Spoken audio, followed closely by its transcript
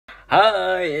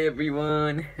Hi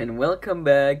everyone, and welcome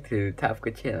back to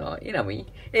Tafka channel. You know me,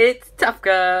 it's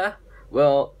Tafka.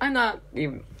 Well, I'm not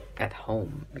even at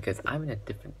home because I'm in a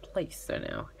different place right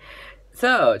now.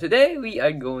 So today we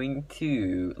are going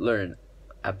to learn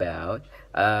about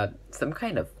some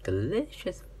kind of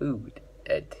delicious food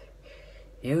that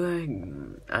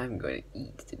I'm going to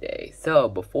eat today. So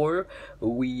before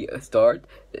we start,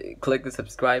 click the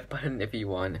subscribe button if you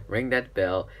want. Ring that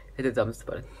bell. Hit the thumbs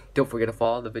button. Don't forget to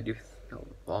follow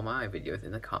follow my videos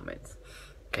in the comments.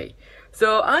 Okay,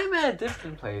 so I'm at a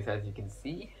different place, as you can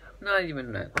see. I'm not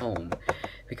even at home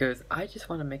because I just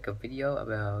want to make a video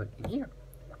about here.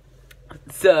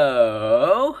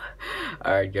 So,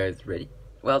 alright guys, ready?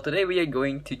 Well, today we are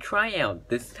going to try out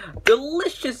this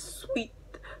delicious sweet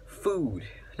food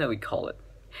that we call it.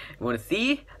 You want to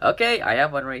see? Okay, I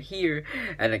have one right here,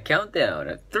 and a countdown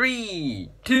of 3,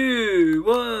 2,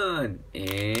 1,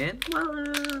 and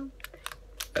voila.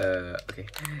 Okay.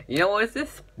 You know what is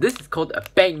this? This is called a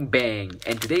beng-beng,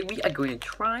 and today we are going to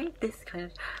try this kind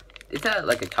of. It's not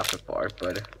like a chocolate bar,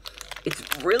 but it's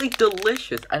really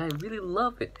delicious, and I really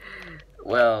love it.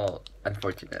 Well,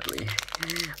 unfortunately,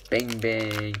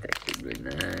 beng-beng, that's actually really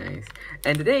nice.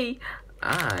 And today,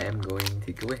 I am going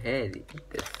to go ahead and eat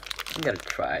this. I'm gonna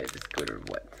try this good or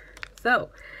what. So,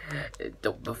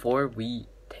 before we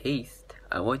taste,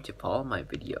 I want you to follow my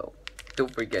video.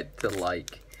 Don't forget to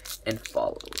like and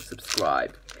follow,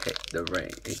 subscribe, hit the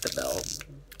bell.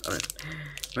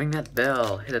 Ring that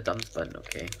bell, hit the thumbs button,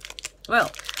 okay?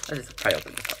 Well, let's just try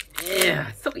opening this up.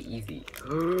 Yeah, so easy.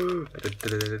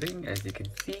 As you can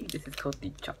see, this is called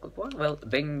the chocolate bar. Well,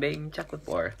 beng-beng chocolate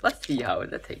bar. Let's see how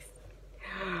it tastes.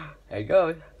 There you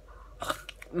go.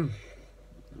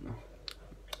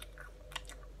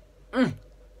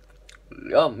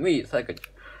 Yummy! It's like a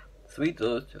sweet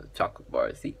little chocolate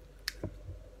bar. See?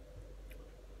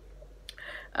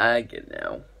 I get it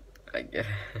now. I get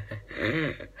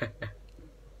it.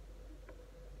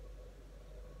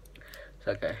 It's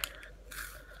okay.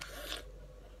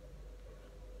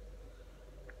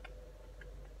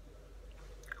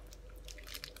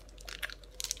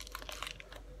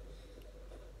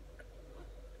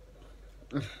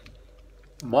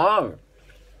 Mom.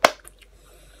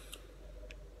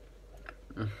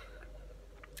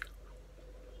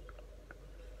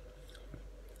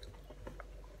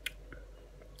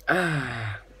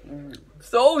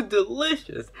 So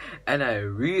delicious, and I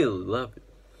really love it.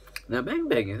 Now,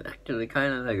 beng-beng is actually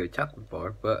kind of like a chocolate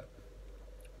bar, but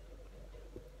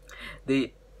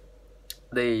they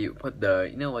put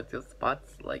those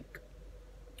spots like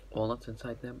walnuts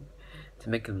inside them to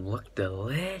make them look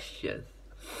delicious.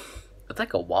 It's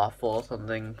like a waffle or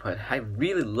something, but I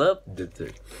really love the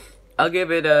dessert. I'll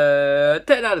give it a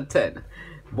 10 out of 10.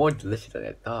 More delicious than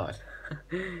I thought.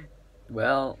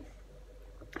 Well,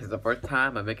 this is the first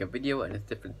time I make a video in a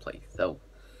different place, so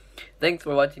thanks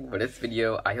for watching for this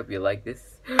video. I hope you like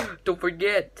this. Don't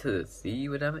forget to see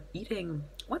what I'm eating.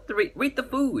 What the rate the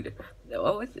food?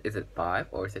 Oh, is it 5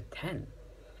 or is it 10?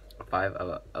 5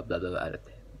 blah, blah, blah, out of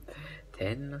 10.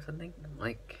 10 or something?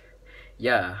 Like,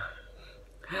 yeah.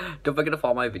 Don't forget to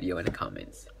follow my video in the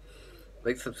comments.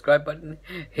 Click the subscribe button,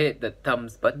 hit the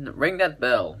thumbs button, ring that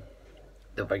bell.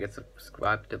 Don't forget to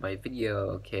subscribe to my video,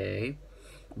 okay?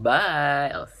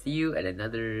 Bye! I'll see you at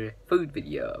another food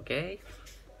video, okay?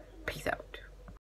 Peace out.